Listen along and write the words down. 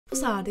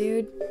What's up,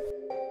 dude?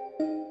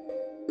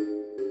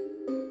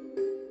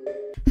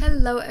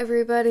 Hello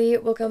everybody,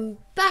 welcome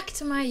back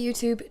to my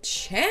YouTube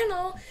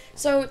channel.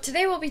 So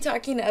today we'll be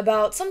talking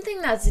about something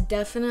that's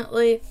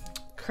definitely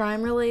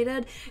crime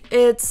related.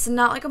 It's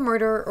not like a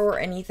murder or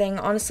anything.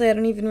 Honestly, I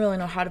don't even really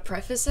know how to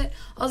preface it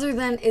other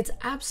than it's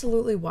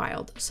absolutely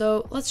wild.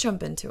 So let's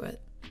jump into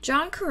it.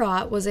 John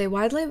Karbaat was a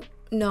widely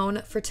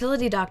known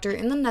fertility doctor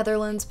in the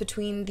Netherlands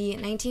between the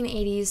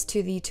 1980s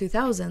to the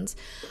 2000s.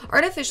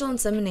 Artificial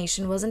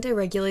insemination wasn't a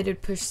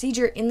regulated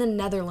procedure in the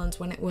Netherlands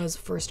when it was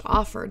first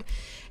offered.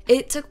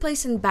 It took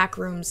place in back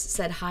rooms,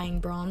 said Hein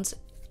Brons,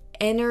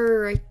 emeritus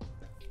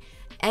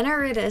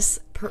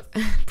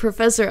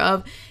professor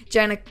of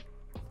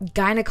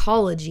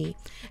gynecology,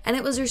 and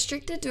it was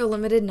restricted to a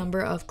limited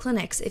number of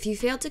clinics. If you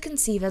failed to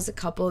conceive as a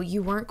couple,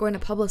 you weren't going to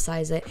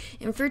publicize it.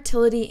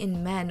 Infertility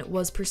in men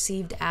was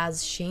perceived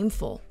as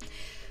shameful.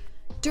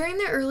 During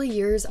the early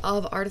years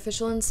of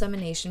artificial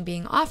insemination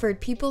being offered,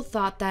 people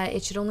thought that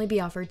it should only be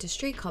offered to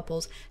straight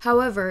couples.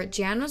 However,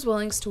 Jan was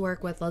willing to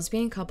work with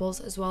lesbian couples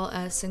as well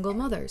as single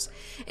mothers.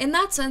 In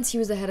that sense, he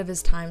was ahead of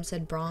his time,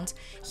 said Brons.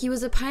 He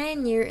was a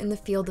pioneer in the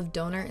field of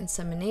donor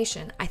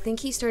insemination. I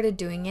think he started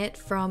doing it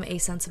from a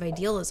sense of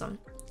idealism.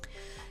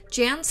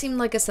 Jan seemed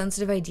like a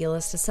sensitive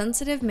idealist, a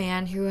sensitive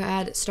man who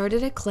had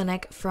started a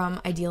clinic from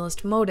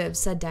idealist motives,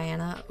 said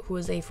Diana, who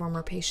was a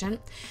former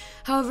patient.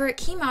 However, it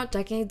came out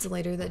decades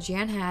later that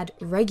Jan had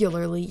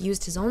regularly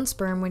used his own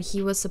sperm when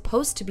he was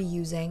supposed to be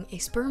using a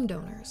sperm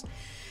donor's.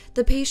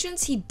 The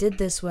patients he did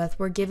this with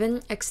were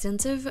given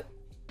extensive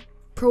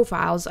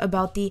profiles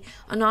about the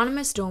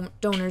anonymous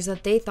donors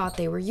that they thought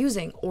they were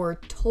using, or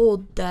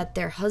told that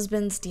their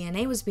husband's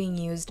DNA was being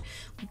used,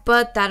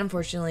 but that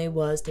unfortunately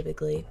was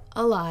typically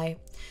a lie.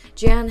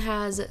 Jan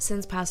has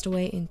since passed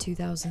away in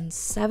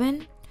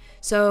 2007,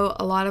 so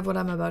a lot of what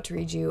I'm about to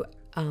read you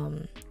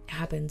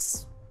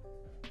happens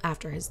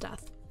after his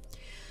death.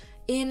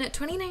 In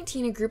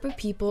 2019, a group of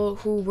people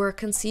who were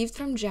conceived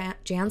from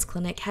Jan's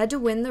clinic had to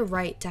win the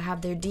right to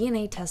have their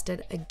DNA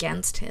tested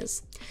against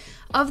his.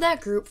 Of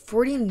that group,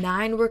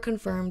 49 were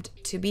confirmed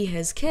to be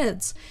his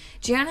kids.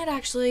 Jan had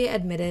actually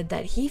admitted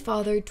that he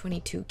fathered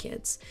 22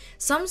 kids.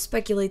 Some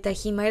speculate that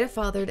he might have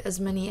fathered as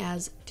many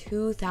as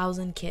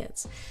 2,000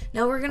 kids.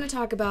 Now we're going to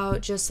talk about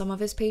just some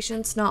of his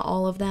patients, not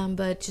all of them,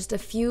 but just a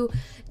few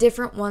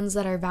different ones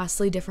that are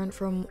vastly different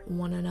from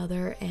one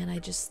another, and I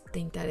just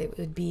think that it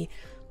would be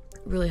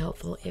really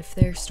helpful if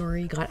their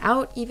story got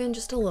out even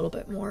just a little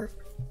bit more.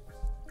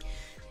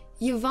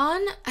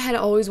 Yvonne had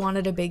always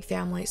wanted a big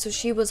family, so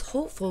she was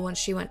hopeful when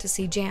she went to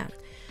see Jan.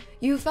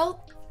 And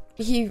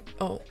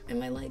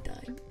my light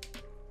died.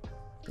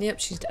 Yep,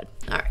 she's dead.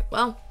 Alright,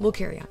 well, we'll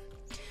carry on.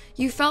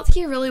 You felt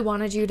he really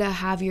wanted you to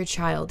have your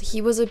child.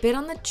 He was a bit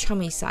on the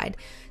chummy side.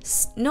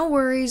 No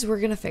worries, we're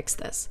gonna fix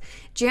this.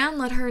 Jan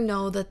let her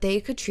know that they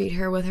could treat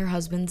her with her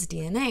husband's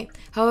DNA.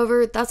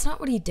 However, that's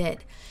not what he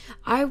did.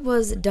 I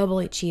was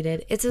doubly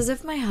cheated. It's as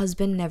if my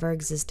husband never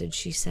existed,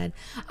 she said.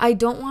 I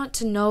don't want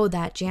to know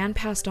that Jan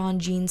passed on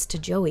genes to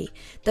Joey.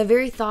 The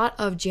very thought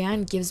of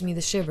Jan gives me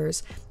the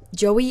shivers.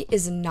 Joey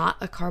is not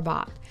a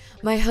Karbaat.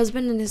 My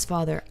husband and his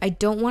father. I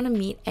don't want to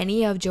meet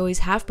any of Joey's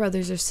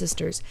half-brothers or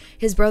sisters.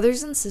 His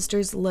brothers and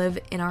sisters live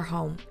in our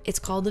home. It's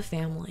called a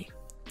family.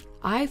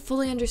 I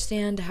fully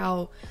understand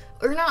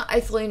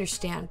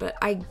but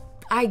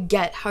I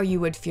get how you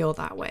would feel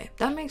that way.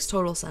 That makes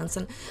total sense,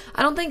 and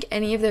I don't think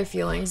any of their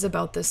feelings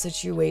about this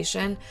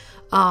situation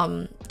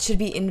should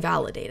be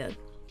invalidated.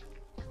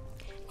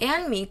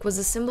 Anne Meek was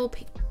a single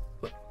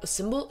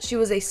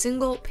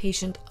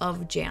patient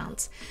of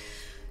Jan's.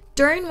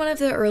 During one of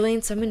the early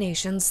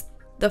inseminations,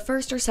 the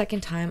first or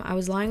second time, I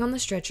was lying on the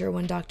stretcher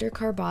when Dr.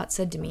 Karbaat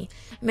said to me,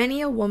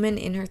 "Many a woman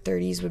in her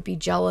 30s would be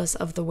jealous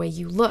of the way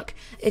you look.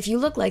 If you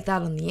look like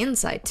that on the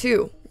inside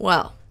too,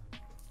 well."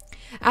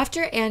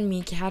 After Anne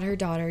Meek had her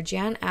daughter,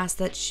 Jan asked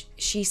that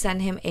she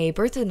send him a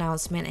birth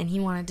announcement, and he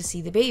wanted to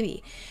see the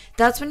baby.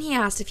 That's when he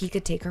asked if he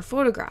could take her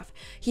photograph.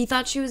 He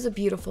thought she was a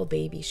beautiful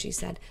baby, she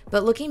said,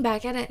 but looking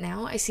back at it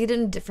now, I see it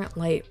in a different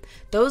light.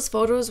 Those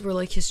photos were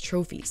like his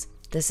trophies.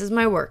 This is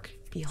my work.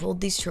 Behold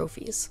these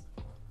trophies.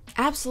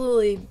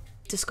 Absolutely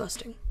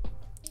disgusting.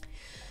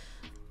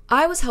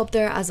 I was helped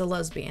there as a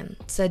lesbian,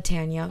 said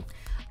Tanya.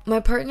 My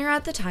partner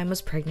at the time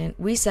was pregnant.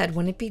 We said,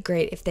 wouldn't it be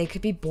great if they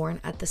could be born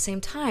at the same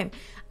time?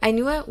 I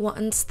knew at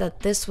once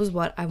that this was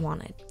what I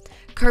wanted.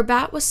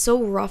 Karbaat was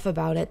so rough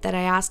about it that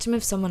I asked him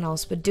if someone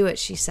else would do it,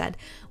 she said.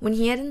 When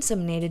he had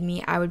inseminated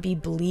me, I would be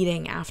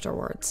bleeding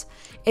afterwards.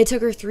 It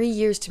took her 3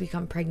 years to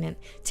become pregnant.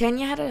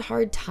 Tanya had a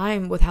hard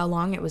time with how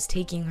long it was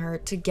taking her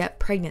to get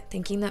pregnant,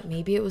 thinking that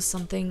maybe it was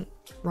something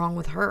wrong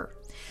with her.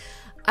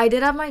 I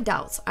did have my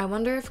doubts. I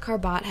wonder if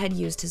Karbaat had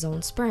used his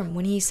own sperm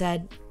when he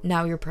said,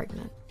 "Now you're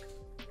pregnant."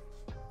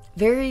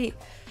 Very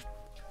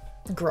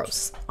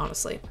gross,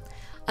 honestly.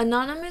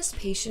 Anonymous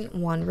patient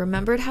 1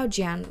 remembered how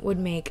Jan would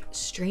make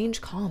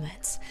strange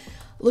comments.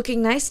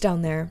 "Looking nice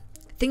down there."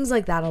 Things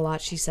like that a lot,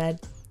 she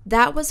said.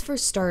 That was for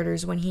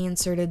starters when he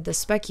inserted the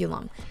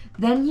speculum.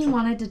 Then he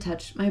wanted to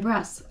touch my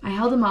breasts. I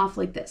held him off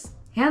like this.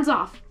 "Hands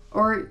off!"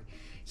 Or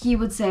he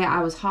would say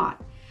I was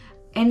hot.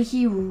 And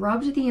he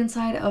rubbed the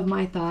inside of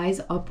my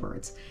thighs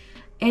upwards.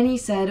 And he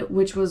said,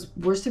 which was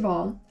worst of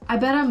all, I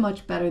bet I'm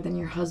much better than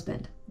your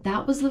husband.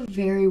 That was the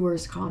very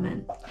worst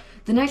comment.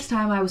 The next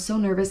time I was so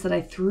nervous that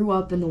I threw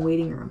up in the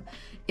waiting room.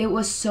 It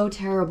was so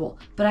terrible,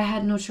 but I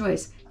had no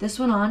choice. This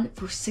went on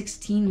for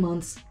 16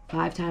 months,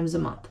 5 times a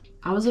month.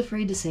 I was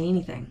afraid to say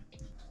anything.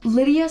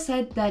 Lydia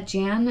said that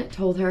Jan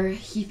told her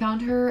he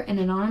found her an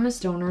anonymous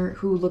donor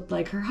who looked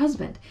like her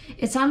husband.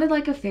 It sounded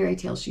like a fairy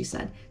tale, she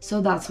said,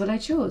 so that's what I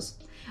chose.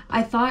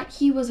 I thought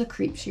he was a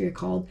creep, she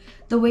recalled.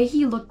 The way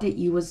he looked at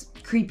you was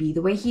creepy,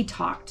 the way he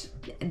talked,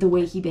 the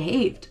way he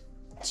behaved.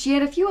 She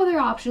had a few other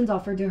options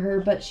offered to her,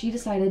 but she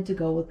decided to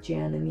go with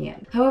Jan in the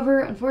end.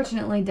 However,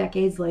 unfortunately,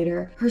 decades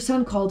later, her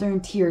son called her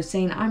in tears,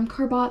 saying, I'm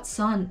Karbaat's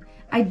son.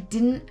 I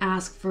didn't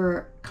ask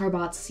for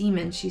Karbaat's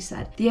semen, she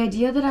said. The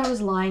idea that I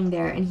was lying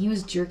there and he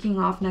was jerking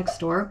off next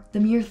door, the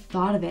mere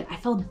thought of it, I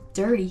felt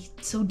dirty,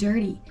 so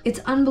dirty.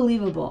 It's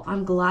unbelievable.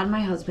 I'm glad my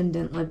husband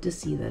didn't live to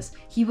see this.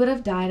 He would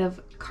have died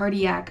of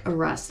cardiac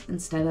arrest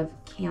instead of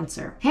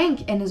cancer.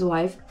 Hank and his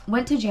wife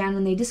went to Jan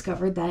when they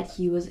discovered that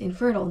he was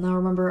infertile. Now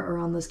remember,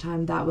 around this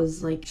time that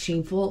was like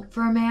shameful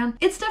for a man.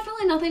 It's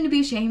definitely nothing to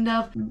be ashamed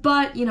of,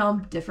 but you know,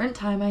 different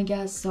time I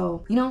guess,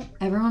 so you know,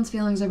 everyone's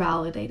feelings are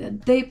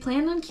validated. They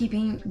planned on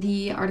keeping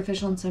the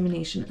artificial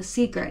insemination a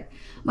secret.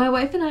 My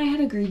wife and I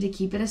had agreed to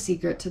keep it a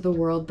secret to the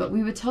world, but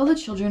we would tell the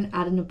children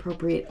at an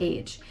appropriate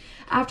age.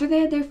 After they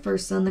had their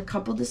first son, the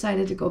couple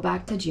decided to go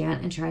back to Jan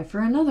and try for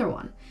another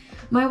one.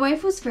 My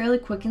wife was fairly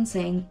quick in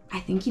saying, I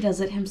think he does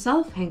it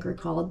himself, Hank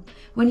recalled.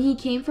 When we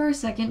came for our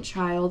second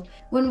child,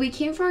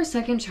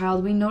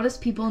 we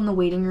noticed people in the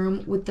waiting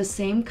room with the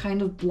same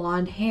kind of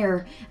blonde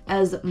hair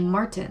as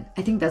Martin.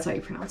 I think that's how you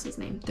pronounce his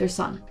name, their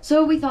son.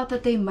 So we thought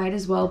that they might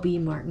as well be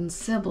Martin's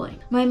sibling.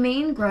 My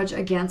main grudge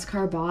against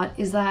Karbaat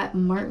is that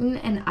Martin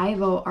and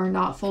Ivo are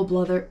not full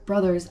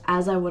brothers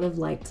as I would have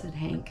liked, said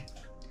Hank.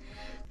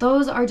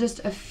 Those are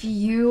just a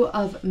few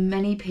of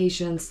many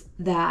patients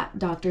that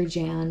Dr.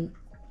 Jan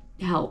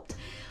helped.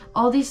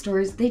 All these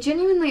stories, they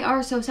genuinely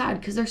are so sad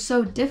because they're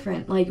so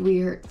different. Like we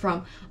heard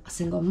from a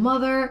single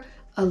mother,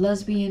 a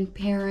lesbian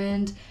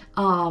parent,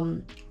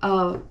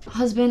 a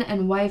husband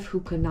and wife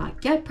who could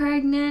not get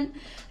pregnant,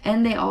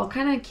 and they all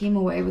kind of came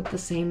away with the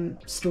same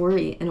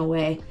story in a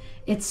way.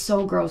 It's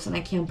so gross, and I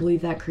can't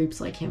believe that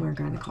creeps like him are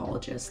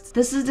gynecologists.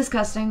 This is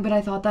disgusting, but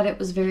I thought that it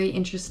was very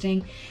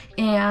interesting,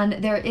 and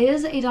there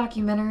is a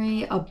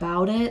documentary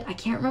about it. I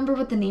can't remember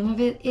what the name of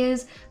it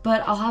is,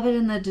 but I'll have it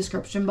in the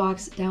description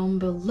box down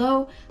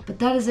below. But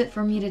that is it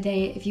for me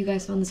today. If you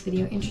guys found this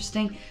video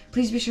interesting,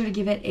 please be sure to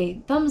give it a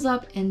thumbs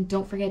up, and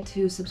don't forget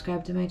to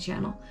subscribe to my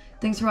channel.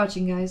 Thanks for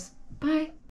watching, guys. Bye!